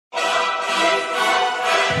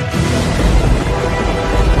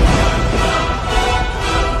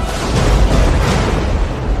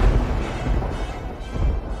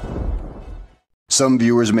Some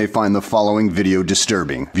viewers may find the following video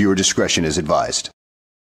disturbing. Viewer discretion is advised.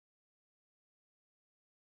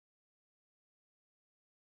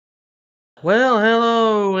 Well,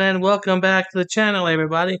 hello and welcome back to the channel,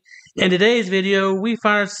 everybody. In today's video, we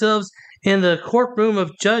find ourselves in the courtroom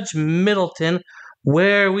of Judge Middleton,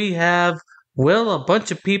 where we have, well, a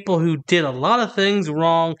bunch of people who did a lot of things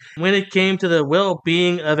wrong when it came to the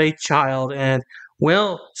well-being of a child. And,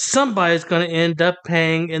 well, somebody's going to end up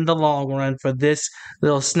paying in the long run for this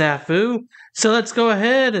little snafu. So let's go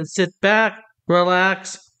ahead and sit back,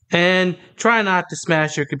 relax, and try not to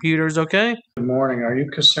smash your computers, okay? Good morning. Are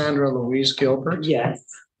you Cassandra Louise Gilbert? Yes.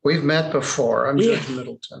 We've met before. I'm Judge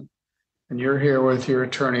Middleton. And you're here with your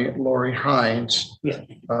attorney, Lori Hines. Yes.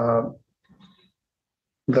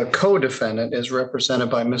 The co-defendant is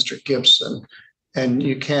represented by Mr. Gibson, and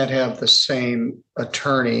you can't have the same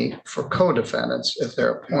attorney for co-defendants if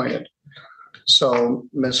they're appointed. So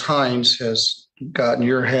Ms. Hines has gotten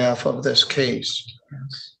your half of this case.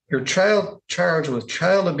 Yes. Your child charged with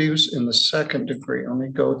child abuse in the second degree. Let me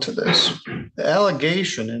go to this. The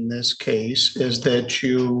allegation in this case is that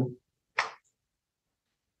you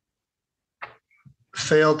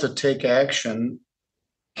failed to take action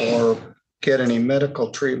or get any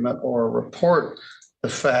medical treatment or report the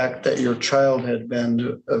fact that your child had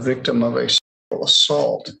been a victim of a sexual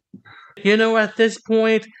assault. You know, at this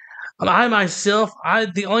point, I myself,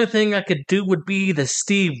 the only thing I could do would be the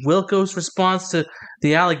Steve Wilkos response to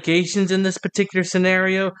the allegations in this particular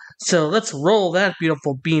scenario. So let's roll that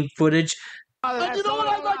beautiful bean footage. And you know what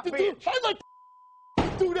I'd like to do? I'd like to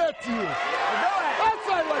do that to you. That's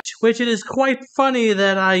what I'd like. Which it is quite funny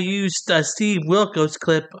that I used a Steve Wilkos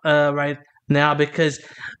clip right now, because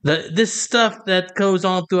this stuff that goes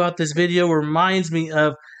on throughout this video reminds me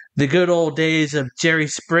of the good old days of Jerry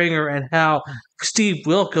Springer and how Steve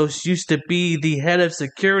Wilkos used to be the head of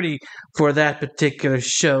security for that particular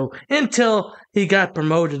show until he got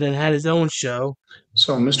promoted and had his own show.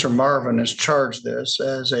 So Mr. Marvin has charged this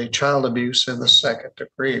as a child abuse in the second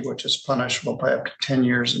degree, which is punishable by up to 10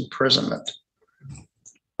 years imprisonment.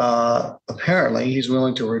 Apparently, he's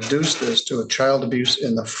willing to reduce this to a child abuse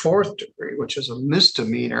in the fourth degree, which is a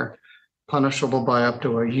misdemeanor, punishable by up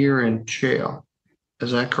to a year in jail.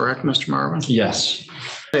 Is that correct, Mr. Marvin? Yes.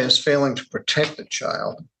 Is failing to protect the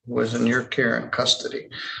child who is in your care and custody.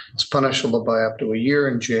 It's punishable by up to a year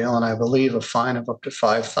in jail and I believe a fine of up to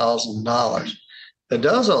 $5,000. It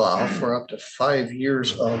does allow for up to 5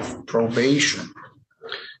 years of probation.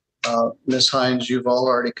 Ms. Hines, you've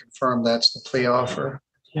already confirmed that's the plea offer.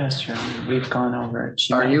 Yes, Your Honor. We've gone over it.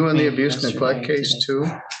 Are you in the abuse neglect case too?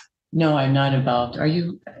 No, I'm not involved.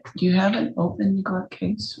 Do you have an open neglect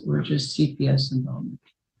case or just CPS involvement?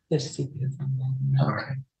 Yes, CPS involvement.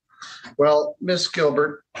 Okay. Well, Ms.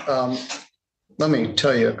 Gilbert, let me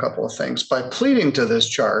tell you a couple of things. By pleading to this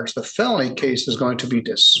charge, the felony case is going to be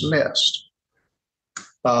dismissed.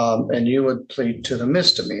 And you would plead to the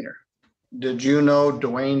misdemeanor. Did you know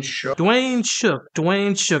Dwayne Shook?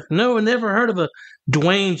 Dwayne Shook. No, I never heard of a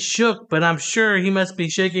Dwayne Shook, but I'm sure he must be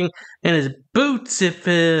shaking in his boots if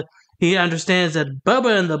he understands that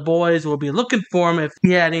Bubba and the boys will be looking for him if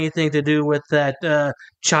he had anything to do with that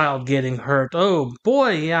child getting hurt. Oh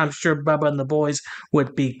boy, yeah, I'm sure Bubba and the boys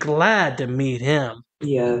would be glad to meet him.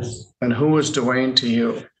 Yes. And who was Dwayne to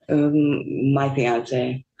you? My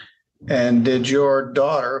fiance. And did your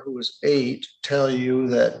daughter, who was 8, tell you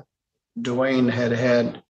that Dwayne had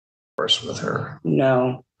intercourse with her?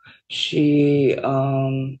 No, she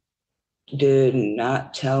did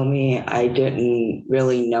not tell me. I didn't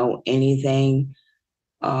really know anything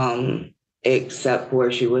except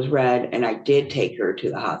where she was red, and I did take her to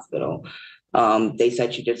the hospital. They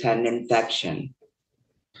said she just had an infection.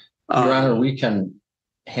 Your Honor, we can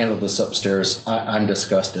handle this upstairs. I'm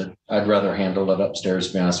disgusted. I'd rather handle it upstairs,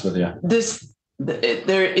 to be honest with you.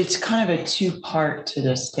 It's kind of a two-part to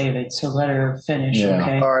this, David. So let her finish. Yeah.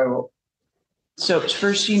 Okay. All right. Well, So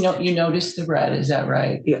first, you noticed the red. Is that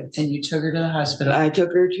right? Yeah. And you took her to the hospital. I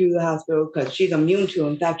took her to the hospital because she's immune to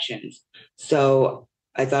infections. So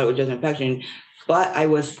I thought it was just an infection, but I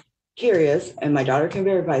was curious, and my daughter can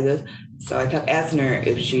verify this. So I kept asking her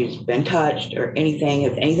if she's been touched or anything,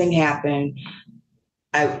 if anything happened,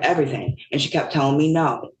 everything. And she kept telling me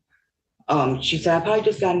no. She said, I probably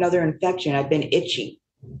just got another infection. I've been itching.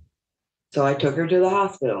 So I took her to the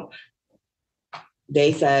hospital.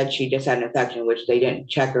 They said she just had an infection, which they didn't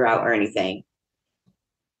check her out or anything.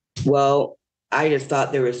 Well, I just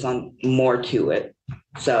thought there was some more to it.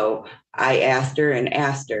 So I asked her, and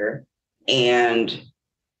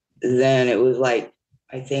then it was like,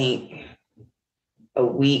 I think a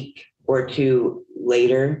week or two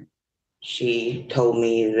later, she told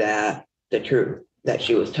me that the truth. that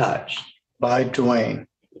she was touched. By Dwayne.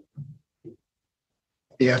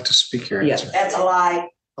 You have to speak your Yes. answer. That's a lie.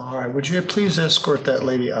 All right, would you please escort that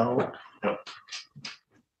lady out?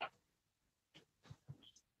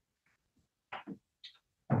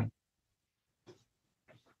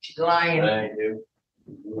 She's lying.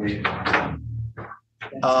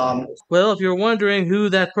 Well, if you're wondering who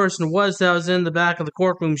that person was that was in the back of the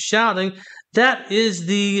courtroom shouting, that is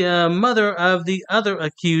the mother of the other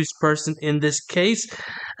accused person in this case,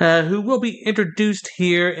 who will be introduced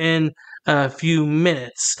here in a few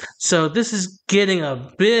minutes. So this is getting a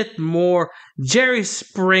bit more Jerry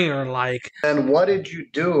Springer-like. And what did you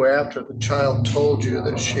do after the child told you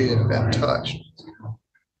that she had been touched?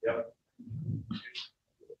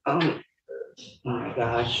 Oh my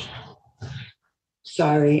gosh.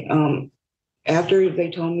 Sorry. After they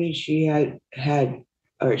told me she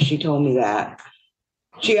she told me that,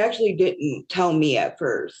 she actually didn't tell me at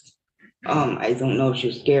first. I don't know if she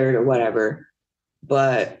was scared or whatever,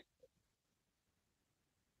 but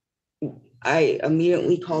I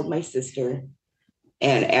immediately called my sister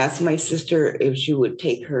and asked my sister if she would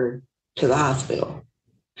take her to the hospital.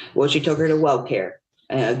 Well, she took her to WellCare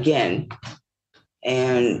again,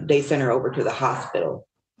 and they sent her over to the hospital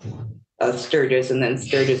of Sturgis, and then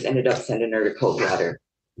Sturgis ended up sending her to Coldwater.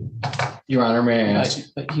 Your Honor, may I ask,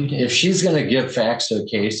 But you did. if she's going to give facts to the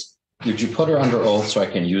case, would you put her under oath so I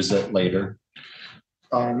can use it later?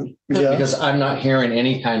 Yeah, Because I'm not hearing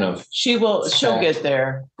any kind of, She'll get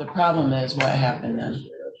there. The problem is what happened then.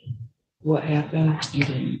 What happened?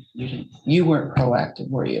 You weren't proactive,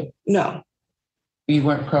 were you? No. You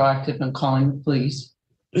weren't proactive in calling the police.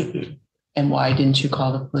 Mm-mm. And why didn't you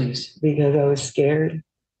call the police? Because I was scared.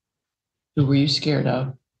 Who were you scared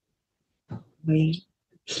of? Me.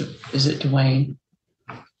 Is it Dwayne?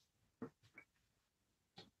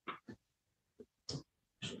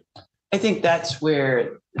 I think that's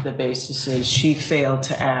where the basis is. She failed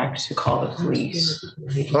to act to call the police.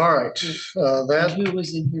 all right. That Who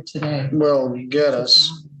was in here today? will get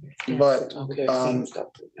us, but Okay.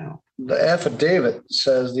 the affidavit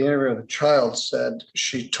says the interview of the child said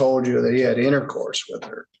she told you that he had intercourse with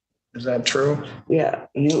her. Is that true? Yeah,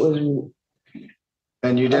 and it was.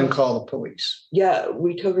 And you didn't call the police? Yeah,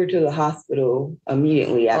 we took her to the hospital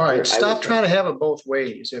immediately after. All right, stop trying to have it both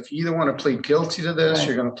ways. If you either want to plead guilty to this,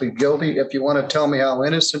 you're going to plead guilty. If you want to tell me how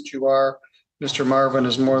innocent you are, Mr. Marvin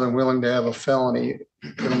is more than willing to have a felony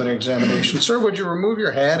preliminary examination. Sir, would you remove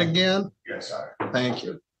your hat again? Yes, sir. Thank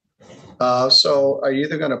you. So are you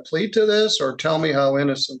either going to plead to this or tell me how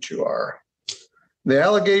innocent you are? The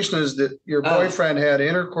allegation is that your boyfriend had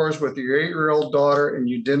intercourse with your 8-year-old daughter and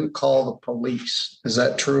you didn't call the police. Is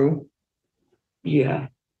that true? Yeah.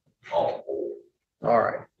 All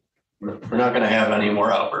right. We're not gonna have any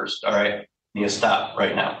more outbursts, all right? You stop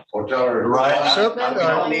right now. Well, tell her. Right, Sir, we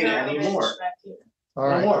don't need it anymore. All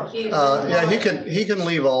right. Yeah, he can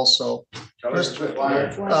leave also. Tell her to quit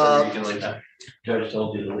lying. You can leave that. Judge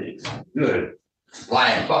told you to leave. Good.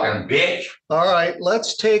 Lying fucking bitch. All right,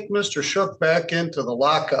 let's take Mr. Shook back into the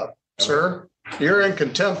lockup, sir. You're in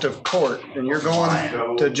contempt of court and you're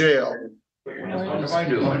going to jail. What am I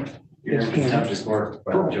doing? You're in contempt of court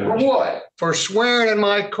by the For judge. what? For swearing in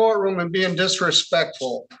my courtroom and being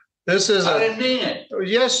disrespectful. This is I a, didn't mean it.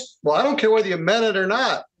 yes, well, I don't care whether you meant it or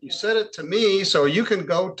not. You said it to me, so you can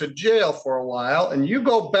go to jail for a while and you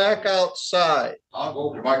go back outside. I'll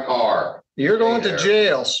go to my car. You're going to There.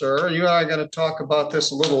 jail, sir. You and I are going to talk about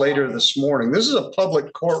this a little later this morning. This is a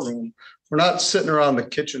public courtroom. We're not sitting around the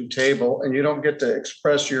kitchen table and you don't get to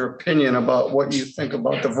express your opinion about what you think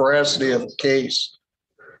about the veracity of the case.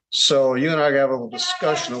 So you and I have a little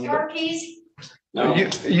discussion. Car keys? No.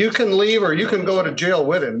 You can leave or you can go to jail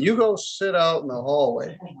with him. You go sit out in the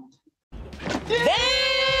hallway.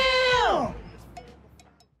 Damn!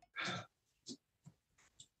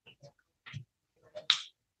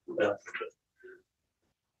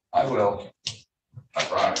 I will. I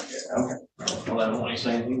promise. Okay. Well, I don't want to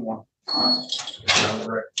say anything more. All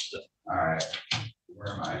right. Where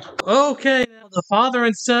am I? Okay, now the father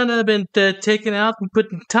and son have been taken out and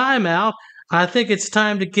put in time out. I think it's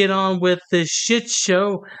time to get on with this shit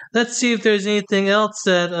show. Let's see if there's anything else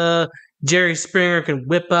that Jerry Springer can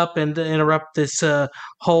whip up and interrupt this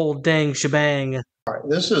whole dang shebang. All right,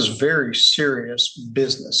 this is very serious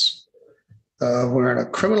business. We're in a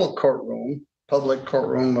criminal courtroom, public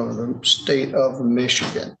courtroom of the state of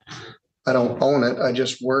Michigan. I don't own it, I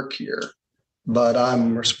just work here. But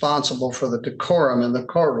I'm responsible for the decorum in the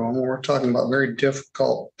courtroom. We're talking about very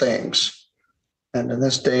difficult things. And in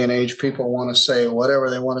this day and age, people want to say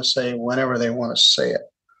whatever they want to say, whenever they want to say it.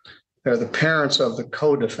 They're the parents of the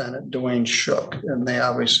co-defendant, Dwayne Shook, and they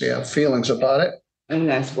obviously have feelings about it. And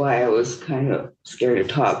that's why I was kind of scared to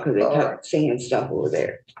talk because they All kept right. saying stuff over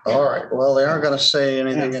there. All right, well, they aren't gonna say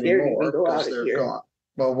anything I'm scared to anymore go because out of they're here. gone.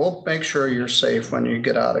 Well, we'll make sure you're safe when you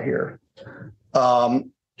get out of here.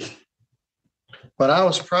 When I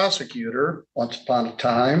was prosecutor, once upon a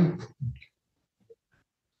time,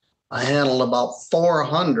 I handled about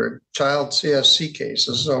 400 child CSC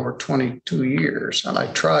cases over 22 years, and I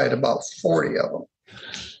tried about 40 of them.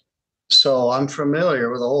 So I'm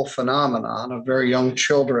familiar with the whole phenomenon of very young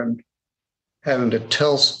children having to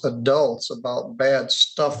tell adults about bad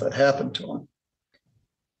stuff that happened to them.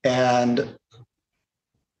 And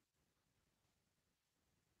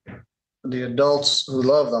the adults who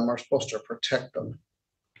love them are supposed to protect them.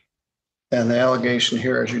 And the allegation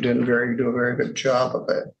here is you didn't do a very good job of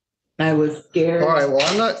it. I was scared. All right,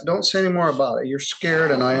 well, don't say any more about it. You're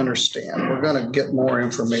scared and I understand. We're gonna get more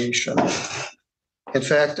information. In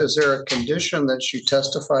fact, is there a condition that she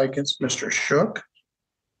testify against Mr. Shook?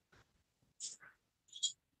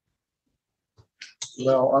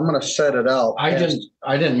 Well, I'm gonna set it out. I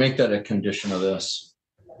didn't make that a condition of this.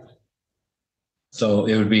 So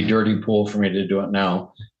it would be dirty pool for me to do it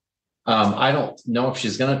now. I don't know if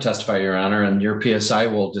she's going to testify, Your Honor, and your PSI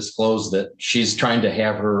will disclose that she's trying to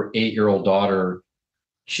have her 8-year-old daughter.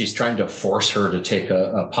 She's trying to force her to take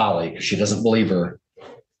a poly because she doesn't believe her.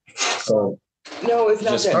 So No, it's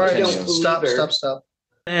not Just that All I right, don't believe stop, her. stop, stop.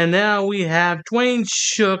 And now we have Dwayne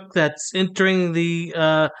Shook that's entering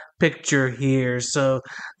the picture here. So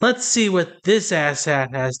let's see what this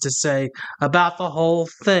asshat has to say about the whole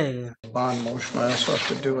thing. Bond motion, I also have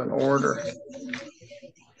to do an order.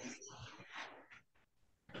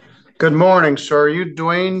 Good morning, sir. Are you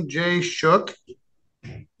Dwayne J. Shook?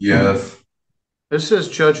 Yes. This is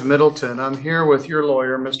Judge Middleton. I'm here with your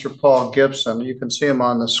lawyer, Mr. Paul Gibson. You can see him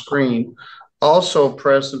on the screen. Also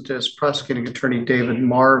present is Prosecuting Attorney David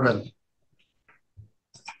Marvin.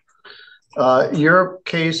 Your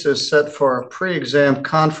case is set for a pre-exam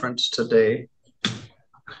conference today.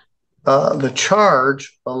 The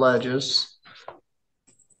charge alleges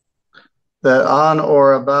that on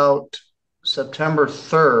or about September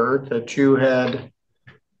 3rd, that you had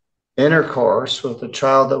intercourse with a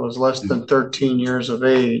child that was less than 13 years of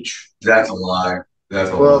age. That's a lie. That's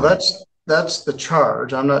a Well, lie. that's the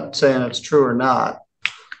charge. I'm not saying it's true or not.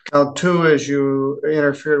 Count 2 is you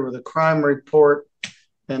interfered with a crime report,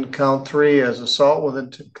 and count 3 is assault with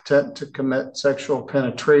intent to commit sexual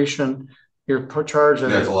penetration. You're charged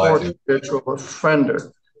as a fourth habitual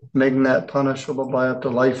offender, making that punishable by up to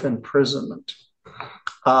life imprisonment.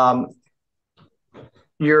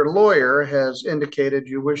 Your lawyer has indicated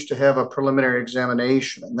you wish to have a preliminary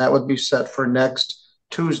examination, and that would be set for next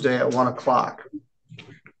Tuesday at 1 o'clock.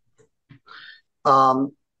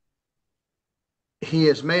 He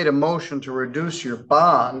has made a motion to reduce your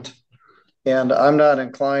bond, and I'm not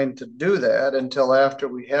inclined to do that until after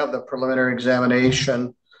we have the preliminary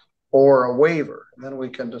examination or a waiver, and then we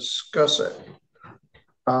can discuss it.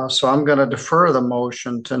 So I'm going to defer the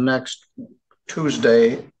motion to next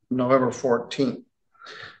Tuesday, November 14th.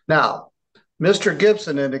 Now, Mr.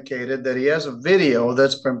 Gibson indicated that he has a video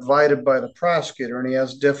that's been provided by the prosecutor and he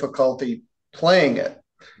has difficulty playing it.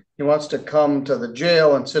 He wants to come to the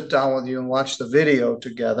jail and sit down with you and watch the video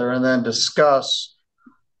together and then discuss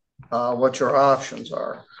what your options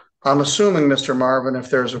are. I'm assuming, Mr. Marvin, if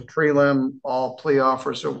there's a prelim, all plea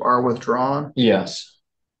offers are withdrawn? yes.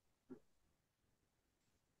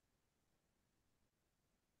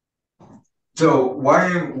 So why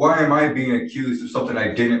am I being accused of something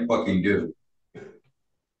I didn't fucking do?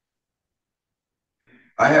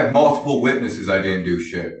 I have multiple witnesses I didn't do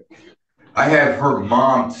shit. I have her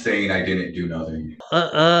mom saying I didn't do nothing.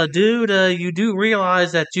 Dude, you do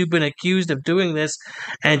realize that you've been accused of doing this,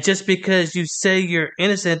 and just because you say you're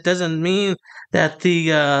innocent doesn't mean that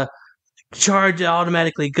the charge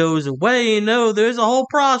automatically goes away. No, there's a whole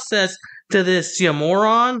process to this, you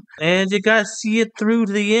moron. And you gotta see it through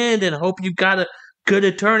to the end and hope you got a good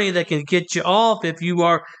attorney that can get you off if you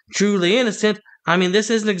are truly innocent. I mean, this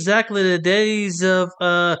isn't exactly the days of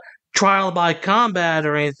trial by combat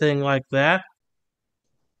or anything like that.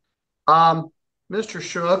 Mr.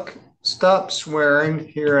 Shook, stop swearing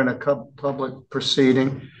here in a public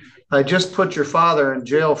proceeding. I just put your father in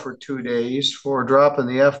jail for 2 days for dropping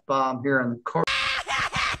the F-bomb here in the court.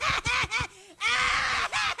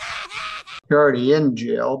 You're already in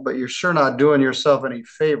jail, but you're sure not doing yourself any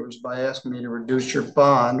favors by asking me to reduce your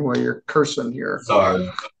bond while you're cursing here. Sorry.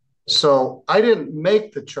 So I didn't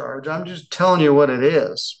make the charge. I'm just telling you what it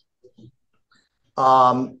is.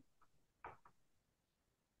 They're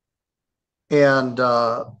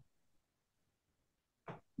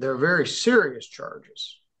very serious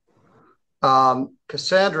charges.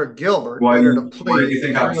 Cassandra Gilbert Why entered a do plea. you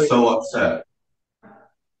think I'm so upset?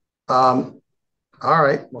 All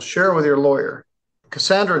right, we'll share with your lawyer.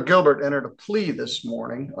 Cassandra Gilbert entered a plea this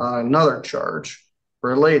morning on another charge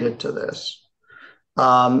related to this.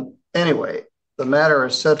 Anyway, the matter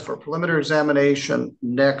is set for preliminary examination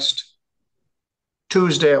next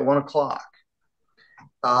Tuesday at 1 o'clock.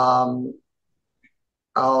 I'll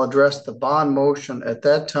address the bond motion at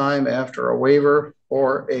that time after a waiver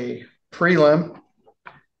or a prelim.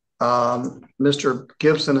 Mr.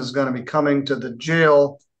 Gibson is going to be coming to the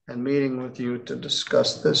jail and meeting with you to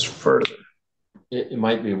discuss this further. It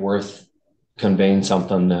might be worth conveying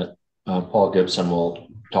something that Paul Gibson will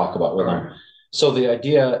talk about with him. So the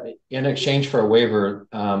idea, in exchange for a waiver,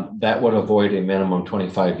 that would avoid a minimum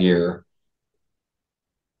 25-year.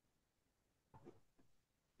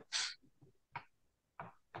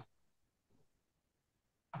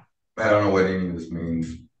 I don't know what any of this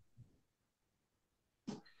means.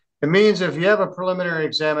 It means if you have a preliminary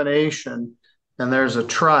examination and there's a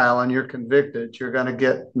trial and you're convicted, you're going to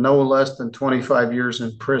get no less than 25 years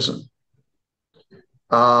in prison.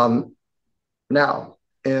 Now,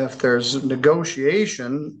 if there's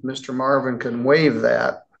negotiation, Mr. Marvin can waive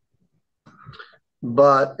that.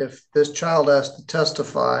 But if this child has to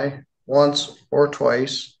testify once or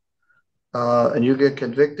twice and you get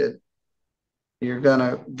convicted, you're going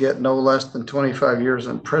to get no less than 25 years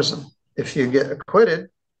in prison. If you get acquitted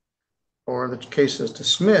or the case is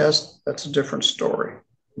dismissed, that's a different story.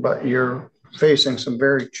 But you're facing some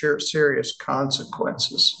very serious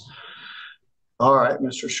consequences. All right,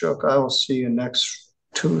 Mr. Shook, I will see you next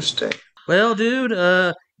Tuesday. Well,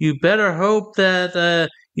 dude, you better hope that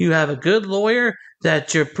you have a good lawyer,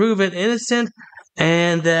 that you're proven innocent,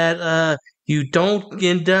 and that you don't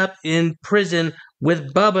end up in prison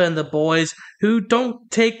with Bubba and the boys who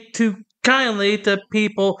don't take too kindly to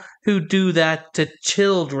people who do that to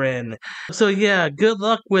children. So yeah, good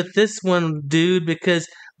luck with this one, dude, because,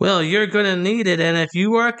 well, you're gonna need it, and if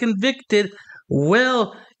you are convicted,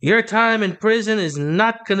 well, your time in prison is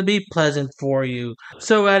not going to be pleasant for you.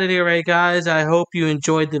 So at any rate, guys, I hope you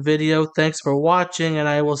enjoyed the video. Thanks for watching, and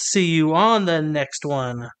I will see you on the next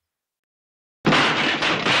one.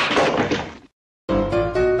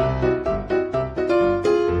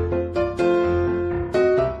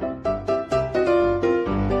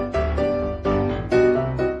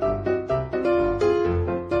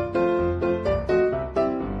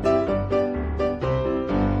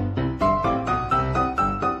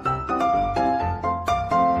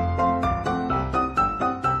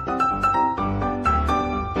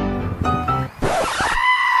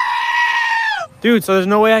 Dude, so there's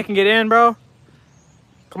no way I can get in, bro?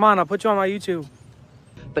 Come on, I'll put you on my YouTube.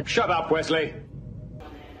 But shut up, Wesley.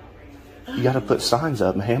 You gotta put signs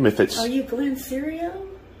up, ma'am, if it's... Are you Glenn Serio?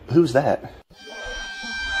 Who's that?